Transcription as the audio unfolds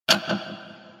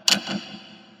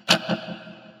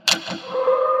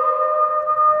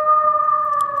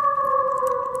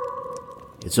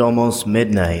It's almost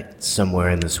midnight somewhere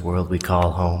in this world we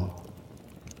call home.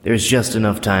 There's just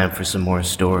enough time for some more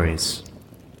stories.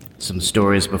 Some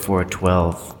stories before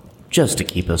 12, just to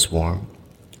keep us warm.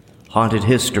 Haunted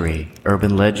history,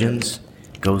 urban legends,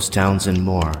 ghost towns, and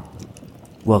more.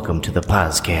 Welcome to the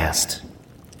podcast.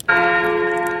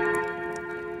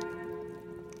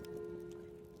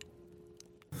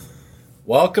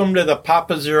 Welcome to the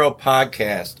Papa Zero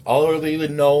podcast, otherly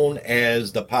known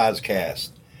as the podcast.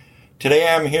 Today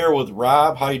I'm here with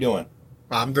Rob. How you doing?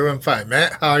 I'm doing fine,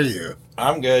 Matt. How are you?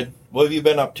 I'm good. What have you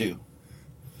been up to?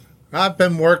 I've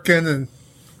been working and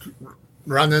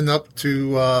running up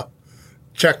to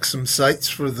check some sites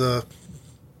for the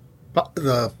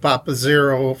Papa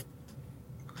Zero.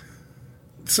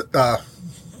 Papa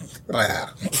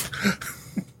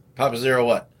Zero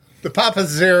what? The Papa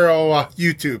Zero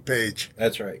YouTube page.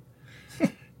 That's right.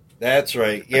 That's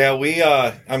right.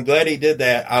 Yeah, I'm glad he did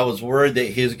that. I was worried that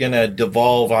he's going to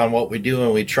devolve on what we do,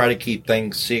 and we try to keep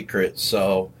things secret.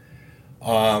 So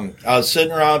I was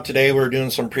sitting around today. We were doing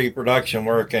some pre-production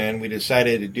work, and we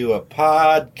decided to do a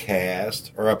podcast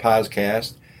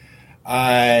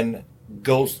on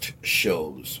ghost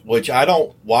shows, which I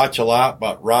don't watch a lot,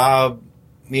 but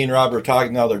me and Rob were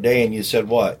talking the other day, and you said,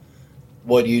 what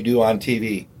do you do on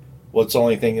TV? What's the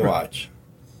only thing you watch?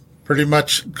 Pretty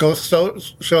much ghost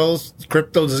shows,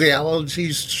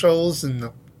 cryptozoology shows,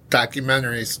 and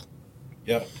documentaries.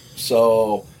 Yep.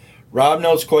 So Rob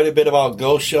knows quite a bit about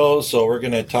ghost shows, so we're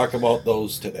going to talk about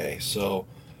those today. So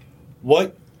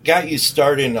what got you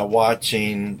started into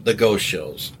watching the ghost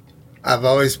shows? I've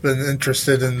always been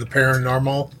interested in the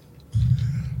paranormal.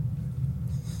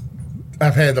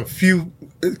 I've had a few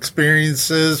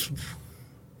experiences.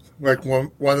 Like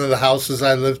one of the houses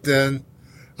I lived in,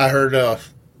 I heard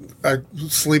I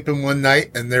was sleeping one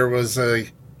night and there was a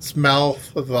smell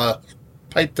of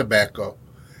pipe tobacco,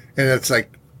 and it's a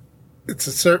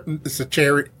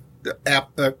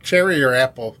cherry or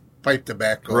apple pipe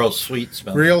tobacco. Real sweet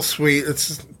smell. Real sweet.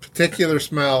 It's a particular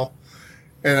smell,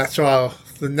 and so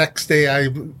the next day I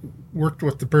worked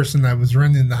with the person I was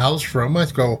renting the house from. I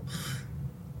go,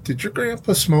 "Did your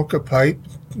grandpa smoke a pipe?"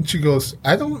 And she goes,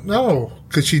 "I don't know,"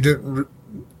 because she didn't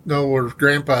know her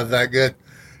grandpa that good.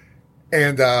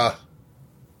 And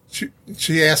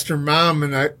she asked her mom,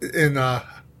 and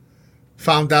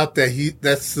found out that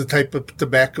that's the type of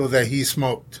tobacco that he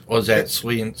smoked. Was that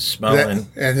sweet smelling?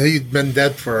 And he'd been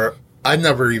dead I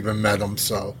never even met him,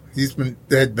 so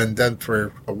had been dead for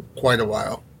quite a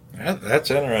while.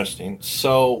 That's interesting.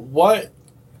 So what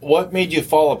made you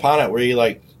fall upon it? Were you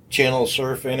like channel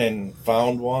surfing and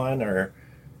found one, or?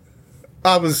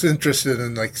 I was interested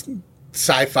in like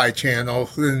Sci-Fi Channel,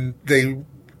 and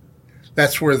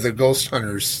that's where the Ghost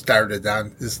Hunters started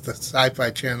on, is the Sci-Fi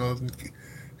Channel, and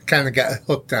kind of got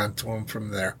hooked onto them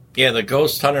from there. Yeah, the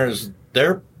Ghost Hunters,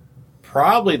 they're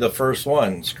probably the first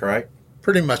ones, correct?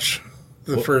 Pretty much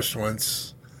the first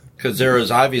ones. Because there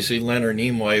was obviously Leonard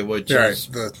Nimoy, which is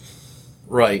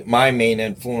my main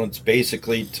influence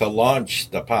basically to launch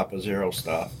the Papa Zero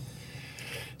stuff.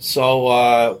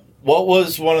 So what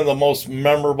was one of the most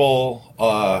memorable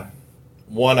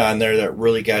one on there that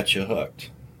really got you hooked?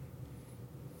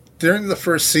 During the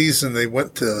first season, they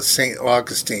went to St.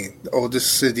 Augustine, the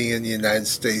oldest city in the United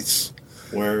States.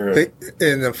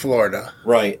 In Florida.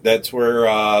 Right. That's where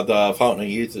the Fountain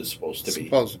of Youth is supposed to be.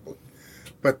 Supposedly.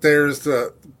 But there's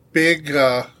the big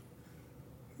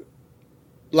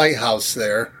lighthouse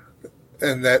there,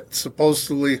 and that's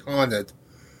supposedly haunted.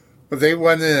 But they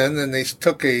went in and they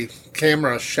took a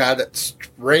camera, shot it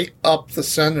straight up the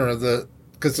center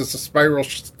because it's a spiral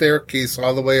staircase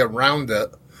all the way around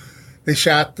it. They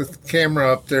shot the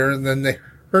camera up there, and then they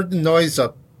heard the noise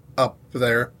up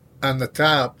there on the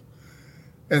top,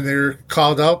 and they were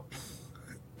called up,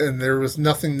 and there was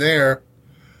nothing there.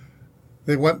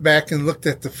 They went back and looked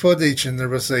at the footage, and there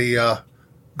was a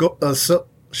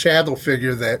shadow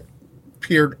figure that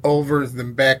peered over and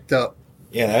then backed up.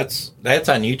 Yeah, that's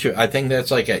on YouTube. I think that's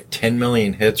like at 10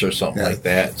 million hits or something like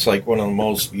that. It's like one of the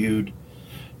most viewed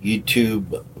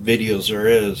YouTube videos there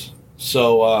is.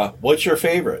 So, what's your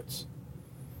favorites?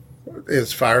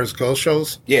 As far as ghost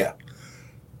shows? Yeah.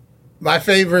 My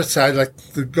favorites, I like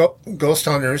the Ghost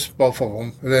Hunters, both of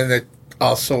them. And then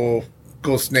also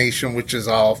Ghost Nation, which is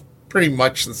all pretty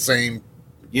much the same.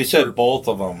 You said both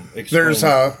of them. There's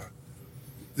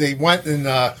they went and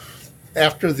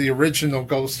after the original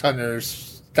Ghost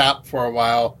Hunters stopped for a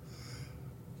while,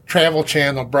 Travel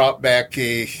Channel brought back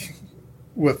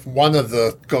with one of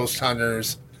the Ghost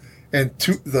Hunters, and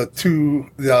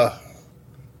the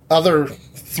other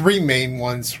three main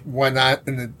ones went out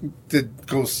and did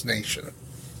Ghost Nation.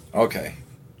 Okay.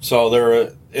 So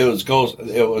it was Ghost.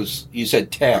 It was, you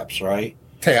said Taps, right?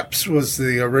 Taps was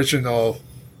the original.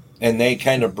 And they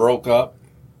kind of broke up.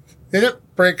 They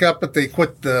didn't break up, but they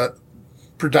quit the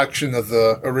production of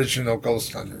the original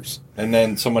Ghost Hunters. And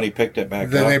then somebody picked it back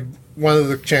up. Then one of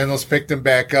the channels picked them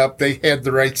back up. They had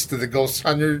the rights to the Ghost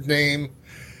Hunter name,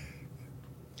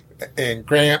 and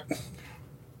Grant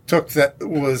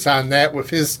was on that with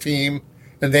his team,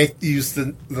 and they used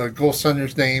the Ghost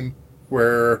Hunters name,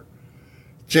 where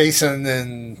Jason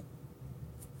and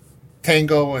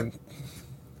Tango and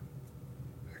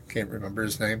I can't remember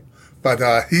his name, but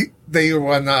they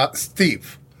went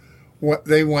Steve.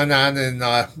 They went on and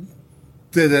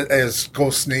did it as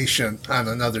Ghost Nation on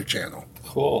another channel.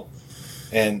 Cool.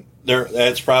 And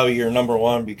that's probably your number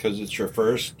one because it's your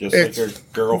first, just like your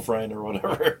girlfriend or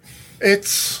whatever.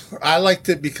 I liked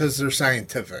it because they're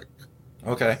scientific.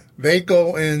 Okay. They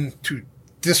go in to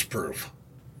disprove.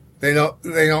 They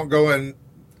don't go in.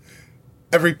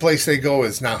 Every place they go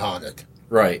is not haunted.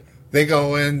 Right. They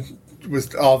go in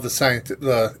with all the science,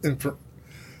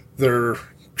 their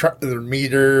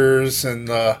meters and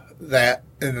that,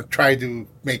 and try to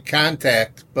make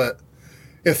contact. But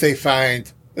if they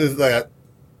find that,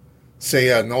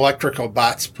 say, an electrical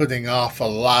bot's putting off a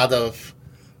lot of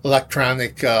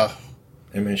electronic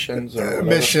emissions,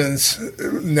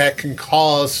 that can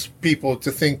cause people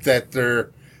to think that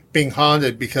they're being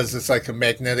haunted because it's like a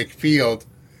magnetic field,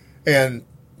 and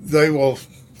they will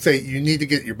say, you need to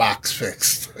get your box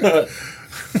fixed.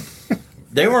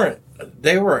 They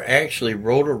were actually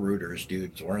Roto-Rooters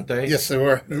dudes, weren't they? Yes, they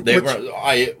were.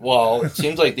 It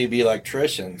seems like they'd be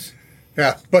electricians.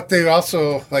 Yeah, but they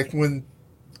also, like, when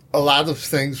a lot of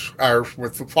things are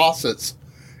with the faucets,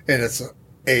 and it's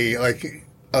a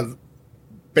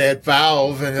bad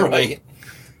valve, and right.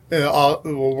 It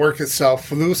will work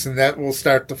itself loose, and that will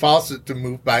start the faucet to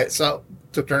move by itself,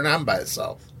 to turn on by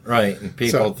itself. Right, and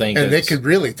people think, and they could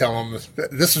really tell them,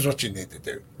 this is what you need to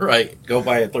do. Right, go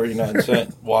buy a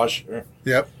 39-cent washer.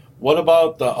 Yep. What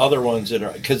about the other ones that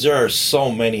are, because there are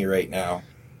so many right now.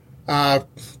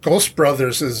 Ghost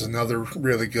Brothers is another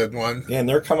really good one. Yeah, and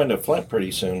they're coming to Flint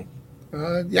pretty soon.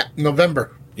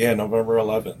 November. Yeah, November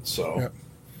 11th, so. Yep.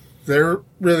 They're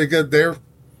really good. They're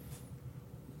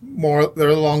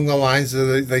along the lines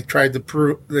of they tried to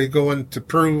prove, they go in to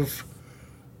prove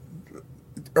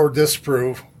or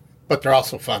disprove, but they're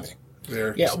also funny.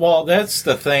 Yeah, well, that's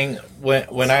the thing.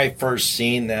 When I first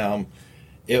seen them,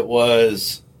 it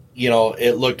was,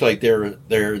 it looked like they're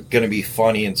going to be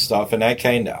funny and stuff. And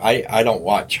I don't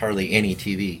watch hardly any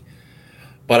TV,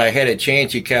 but I had a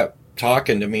chance. You kept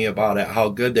talking to me about it, how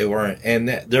good they were, and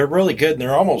they're really good. And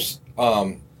they're almost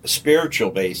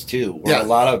spiritual based too, where a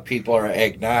lot of people are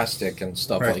agnostic and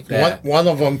stuff like that. One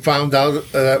of them found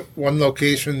out at one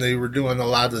location they were doing a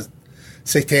lot of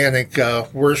satanic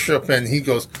worship, and he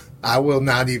goes, I will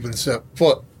not even set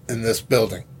foot in this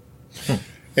building.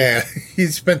 And he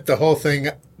spent the whole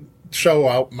show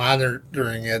out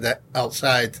monitoring it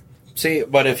outside. See,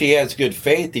 but if he has good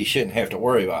faith, he shouldn't have to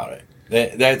worry about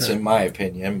it. That's in my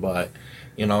opinion, but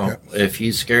if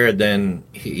he's scared, then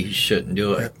he shouldn't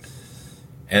do it.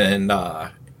 And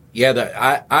I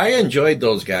enjoyed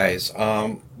those guys.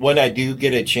 When I do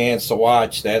get a chance to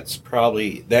watch, that's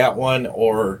probably that one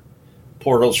or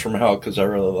Portals from Hell, because I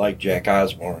really like Jack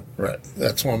Osborne. Right,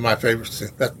 that's one of my favorites.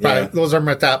 Those are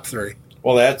my top three.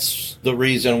 Well, that's the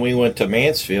reason we went to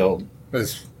Mansfield.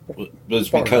 Was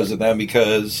because of them,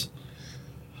 because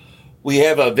we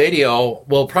have a video.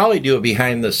 We'll probably do a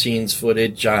behind the scenes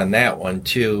footage on that one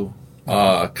too,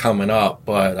 coming up.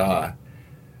 But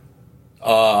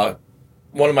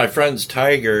one of my friends,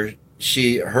 Tiger,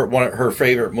 her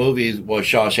favorite movies was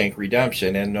Shawshank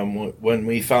Redemption, and when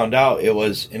we found out it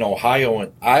was in Ohio,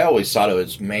 and I always thought it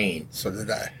was Maine. So did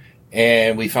I.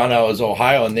 And we found out it was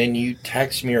Ohio, and then you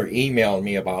text me or emailed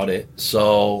me about it.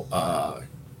 So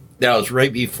that was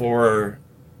right before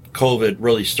COVID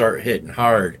really started hitting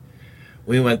hard.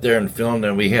 We went there and filmed,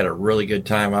 and we had a really good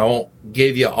time. I won't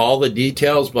give you all the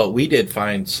details, but we did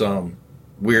find some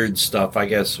weird stuff, I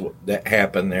guess, that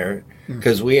happened there.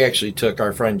 Because we actually took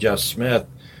our friend Jeff Smith,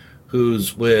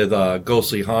 who's with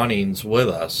Ghostly Hauntings, with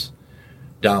us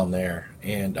down there.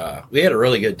 And we had a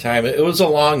really good time. It was a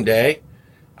long day.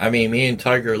 I mean, me and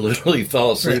Tiger literally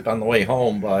fell asleep on the way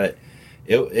home, but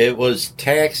it was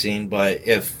taxing. But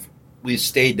if we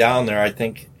stayed down there, I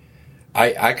think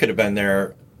I could have been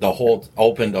there the whole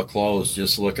open to close,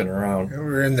 just looking around. We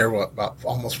were in there, about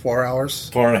almost 4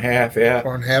 hours? 4.5, yeah.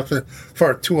 4.5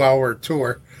 for a 2-hour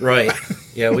tour. Right.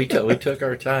 Yeah, we took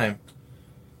our time.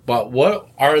 But what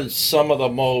are some of the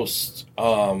most,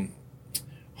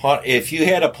 if you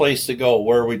had a place to go,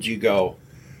 where would you go?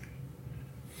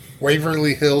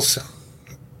 Waverly Hills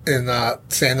in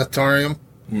Sanatorium.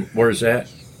 Where's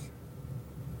that?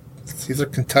 It's either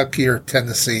Kentucky or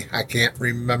Tennessee. I can't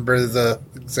remember the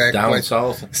exact Down place.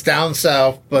 south? It's down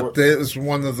south, but it was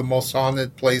one of the most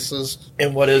haunted places.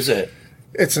 And what is it?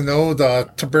 It's an old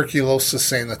tuberculosis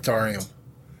sanatorium.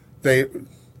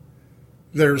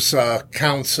 There's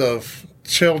counts of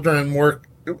children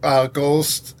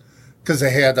ghosts because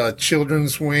they had a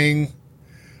children's wing.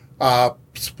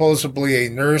 Supposedly a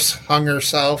nurse hung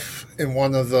herself in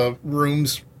one of the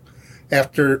rooms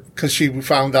because she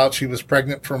found out she was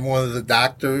pregnant from one of the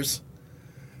doctors.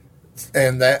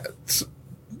 And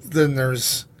then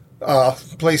there's a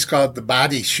place called the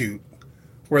Body Chute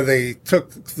where they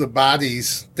took the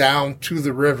bodies down to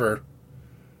the river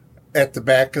at the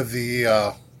back of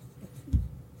the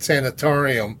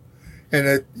sanatorium.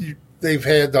 And they've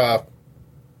had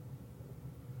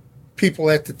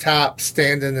people at the top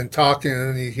standing and talking,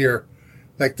 and you hear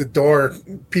like the door,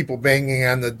 people banging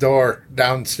on the door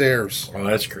downstairs. Oh,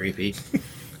 that's creepy.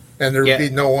 And there'd be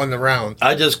no one around.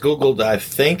 I just Googled, I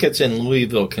think it's in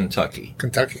Louisville, Kentucky.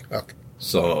 Kentucky, okay.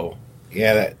 So,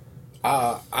 yeah,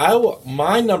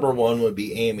 my number one would be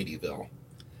Amityville.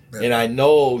 Yeah. And I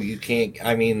know you can't,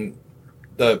 I mean,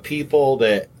 the people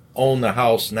that own the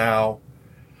house now,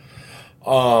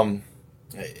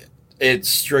 it's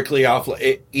strictly off.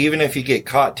 Even if you get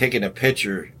caught taking a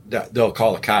picture, they'll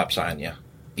call the cops on you.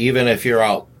 Even if you're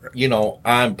out,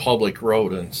 on public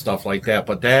road and stuff like that.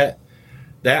 But that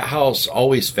house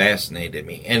always fascinated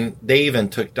me. And they even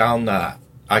took down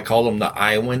I call them the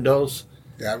eye windows.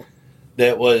 Yeah.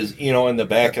 That was, in the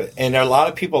back of, and a lot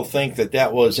of people think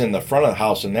that was in the front of the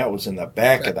house and that was in the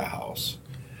back of the house.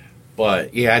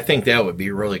 But yeah, I think that would be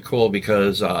really cool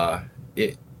because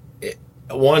it's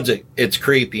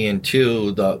creepy, and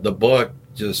two, the book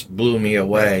just blew me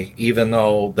away. Even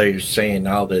though they're saying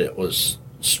now that it was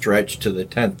stretched to the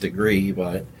 10th degree,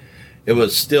 but it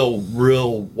was still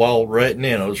real well written,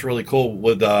 and it was really cool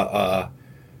with the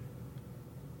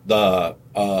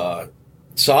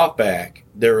softback.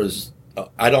 There was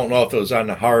I don't know if it was on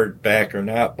the hardback or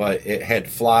not, but it had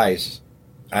flies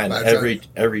on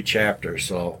every chapter.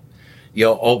 So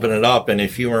you'll open it up, and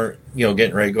if you weren't,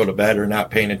 getting ready to go to bed or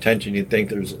not paying attention, you'd think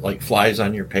there's like flies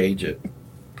on your page. It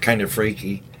kind of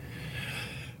freaky.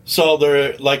 So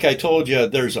there, like I told you,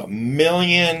 there's a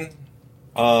million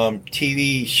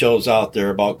TV shows out there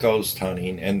about ghost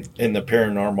hunting and in the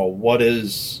paranormal. What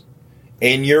is,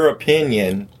 in your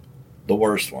opinion, the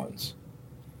worst ones?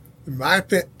 In my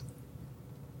opinion,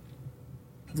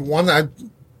 the one I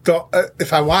don't,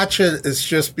 if I watch it, it's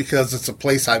just because it's a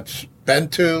place I've been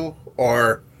to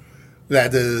or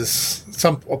that is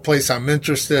a place I'm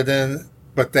interested in,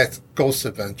 but that's Ghost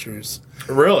Adventures.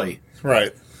 Really?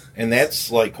 Right. And that's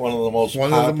like one of the most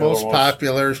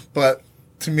popular, but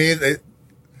to me,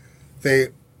 they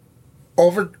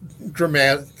over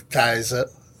dramatize it.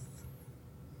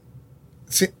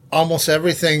 See, almost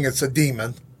everything is a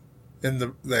demon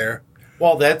there.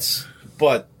 Well,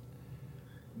 but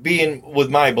being with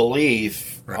my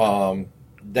belief, right.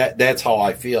 That's how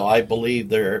I feel. I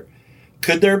believe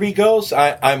could there be ghosts?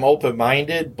 I'm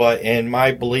open-minded, but in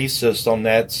my belief system,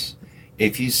 that's,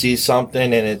 if you see something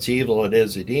and it's evil, it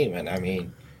is a demon. I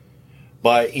mean,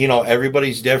 but,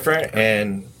 everybody's different,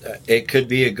 and it could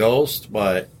be a ghost,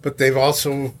 but they've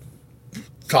also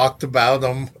talked about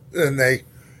them, and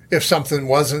if something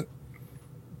wasn't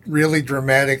really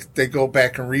dramatic, they go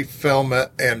back and refilm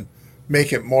it and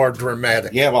make it more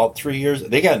dramatic. Yeah, about 3 years.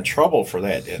 They got in trouble for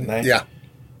that, didn't they? Yeah.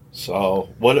 So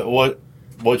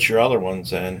what's your other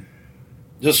ones then?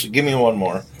 Just give me one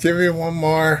more. Give me one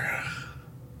more.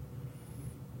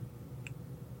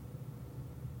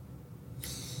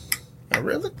 Oh,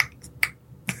 really?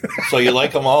 So you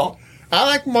like them all? I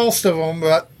like most of them,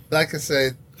 but like I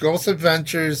said, Ghost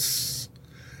Adventures.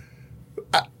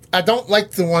 I don't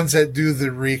like the ones that do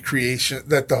the recreation.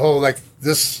 That the whole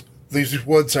these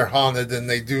woods are haunted, and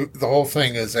they do the whole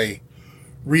thing is a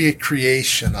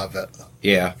recreation of it.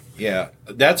 Yeah.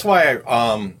 That's why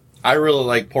I really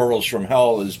like Portals from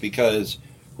Hell, is because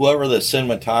whoever the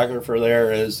cinematographer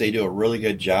there is, they do a really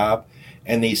good job,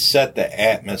 and they set the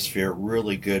atmosphere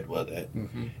really good with it.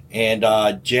 Mm-hmm.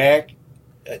 And Jack,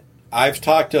 I've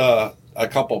talked to a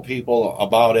couple people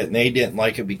about it, and they didn't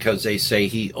like it because they say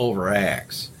he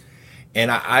overacts. And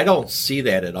I don't see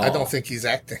that at all. I don't think he's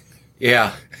acting.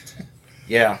 Yeah.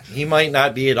 Yeah, he might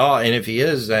not be at all. And if he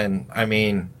is, then, I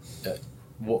mean,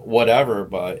 whatever.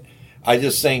 But I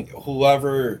just think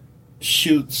whoever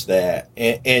shoots that,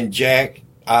 and Jack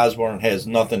Osborne has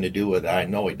nothing to do with it. I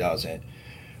know he doesn't.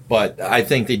 But I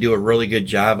think they do a really good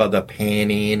job of the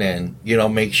panning and,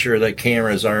 make sure that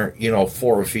cameras aren't,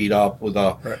 4 feet up with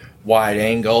a wide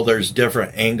angle. There's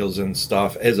different angles and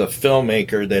stuff as a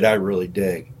filmmaker that I really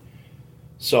dig.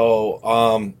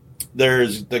 So,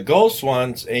 there's the ghost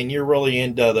ones, and you're really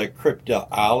into the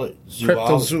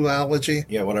cryptozoology.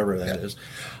 Yeah, whatever that is.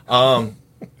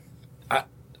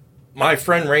 My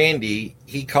friend Randy,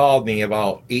 he called me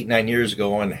about 8-9 years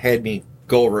ago and had me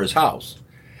go over his house.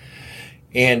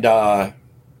 And I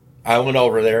went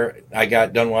over there. I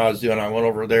got done what I was doing. I went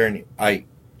over there and I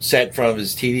sat in front of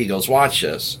his TV. He goes, watch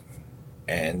this.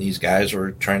 And these guys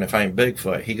were trying to find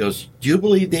Bigfoot. He goes, do you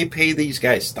believe they pay these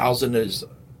guys thousands and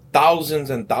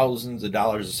thousands of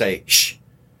dollars to say, shh,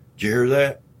 did you hear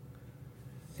that?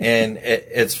 And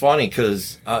it's funny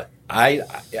because I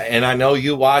know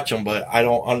you watch them, but I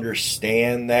don't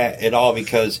understand that at all,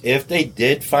 because if they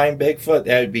did find Bigfoot,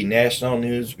 that would be national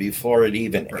news before it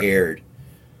even aired.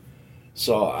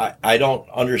 So I don't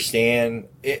understand.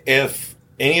 If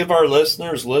any of our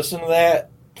listeners listen to that,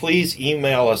 please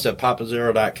email us at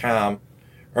papazero.com,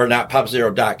 or not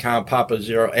papazero.com,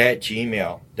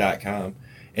 papazero@gmail.com,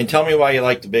 and tell me why you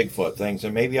like the Bigfoot things,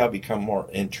 and maybe I'll become more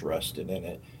interested in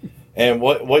it. And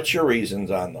what's your reasons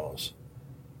on those?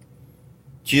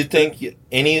 Do you think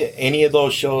any of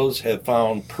those shows have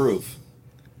found proof?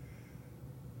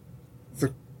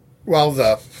 The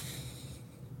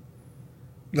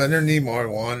Leonard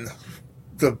Nimoy one,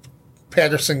 the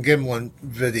Patterson Gimlin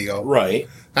video. Right.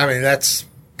 I mean, that's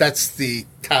the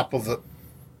top of the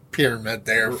pyramid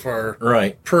there for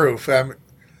proof. I mean,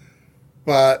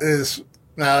 but is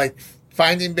now like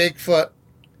finding Bigfoot.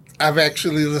 I've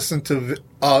actually listened to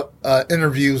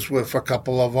interviews with a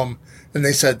couple of them, and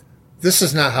they said this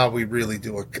is not how we really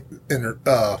do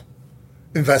a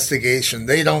investigation.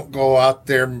 They don't go out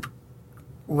there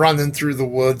running through the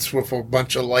woods with a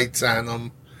bunch of lights on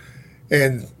them,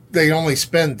 and they only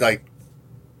spend like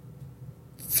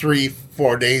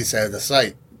 3-4 days at a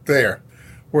site there.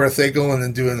 Where if they go in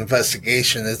and do an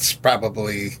investigation, it's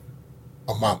probably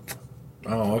a month.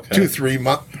 Oh, okay.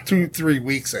 2-3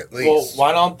 weeks at least. Well,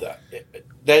 why don't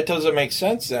that doesn't make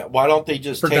sense? Then why don't they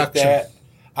just take that?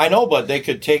 I know, but they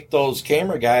could take those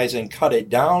camera guys and cut it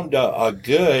down to a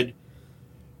good,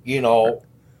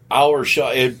 hour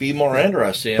show. It'd be more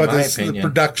interesting, in my opinion. The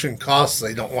production costs.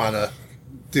 They don't want to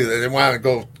do that. They want to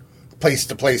go place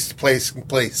to place to place and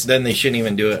place. Then they shouldn't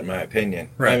even do it, in my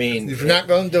opinion. Right. I mean, if you're not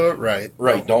going to do it right,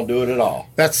 don't do it at all.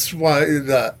 That's why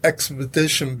the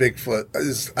Expedition Bigfoot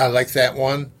is. I like that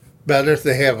one better.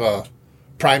 They have a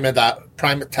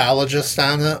primatologist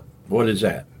on it. What is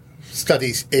that?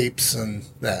 Studies apes and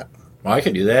that. Well, I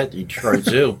could do that. Detroit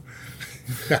Zoo.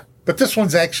 Yeah, but this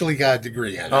one's actually got a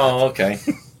degree in it. Oh, okay.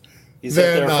 He's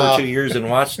sat there for 2 years and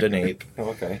watched an ape.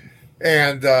 Okay.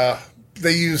 And they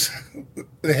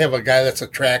have a guy that's a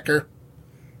tracker,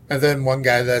 and then one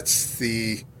guy that's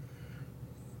the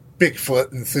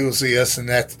Bigfoot enthusiast, and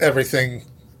that's everything's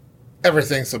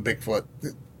a Bigfoot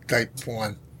type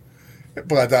one.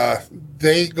 But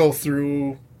they go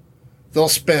through, they'll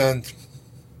spend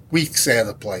weeks at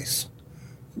a place,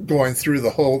 going through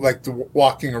the whole, like the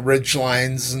walking ridge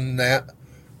lines and that,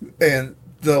 and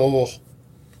they'll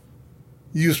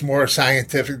use more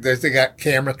scientific. They got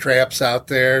camera traps out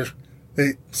there.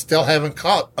 They still haven't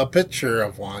caught a picture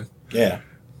of one. Yeah.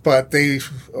 But they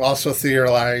also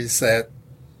theorize that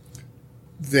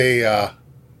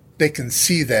they can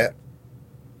see that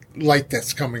light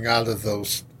that's coming out of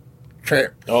those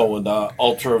traps. Oh, with the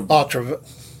ultraviolet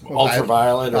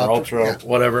or ultra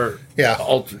whatever. Yeah.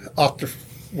 Ultra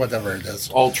whatever it is.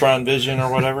 Ultron vision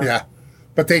or whatever. Yeah.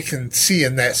 But they can see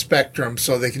in that spectrum,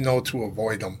 so they can know to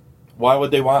avoid them. Why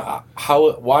would they want?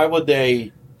 Why would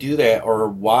they do that, or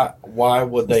why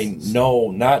would they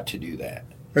know not to do that?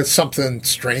 It's something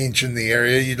strange in the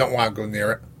area. You don't want to go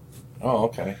near it. Oh,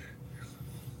 okay.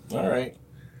 All right.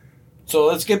 So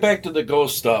let's get back to the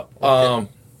ghost stuff. Okay.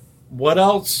 What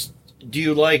else do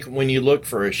you like when you look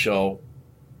for a show?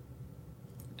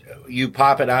 You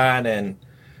pop it on, and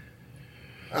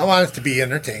I want it to be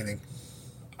entertaining.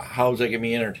 How's it going to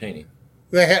be entertaining?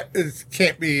 It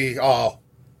can't be all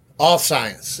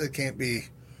science. It can't be.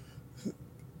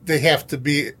 They have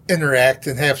to interact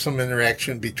and have some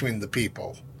interaction between the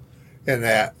people, and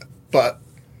that. But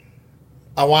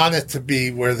I want it to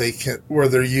be where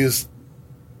they're using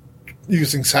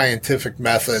scientific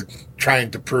method,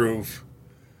 trying to prove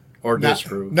or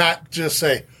disprove, not just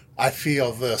say I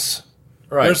feel this.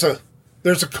 Right.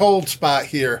 There's a cold spot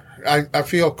here. I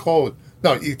feel cold.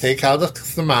 No, you take out a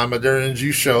thermometer and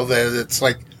you show that it's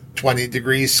like 20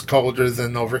 degrees colder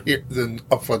than over here, than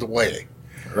a foot away.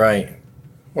 Right.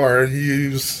 Or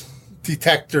use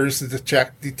detectors to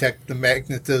detect the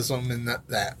magnetism and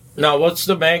that. Now, what's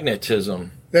the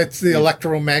magnetism? That's the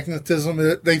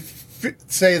electromagnetism. They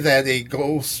say that a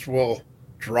ghost will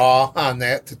draw on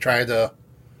that to try to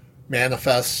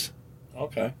manifest.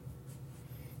 Okay.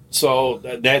 So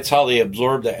that's how they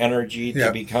absorb the energy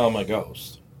to become a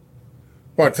ghost.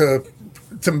 Or to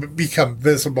become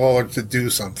visible or to do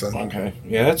something. Okay.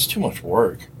 Yeah, that's too much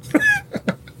work.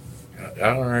 I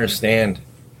don't understand.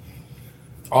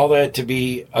 All that to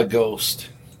be a ghost.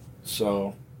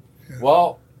 So,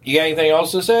 well, you got anything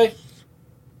else to say?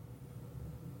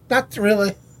 Not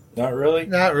really. Not really?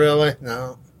 Not really,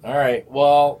 no. All right.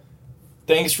 Well,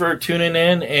 thanks for tuning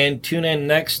in, and tune in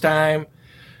next time.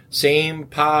 Same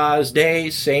pause day,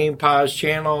 same pause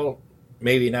channel.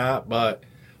 Maybe not, but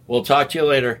we'll talk to you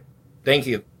later. Thank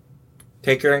you.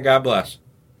 Take care and God bless.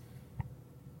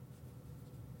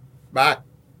 Bye.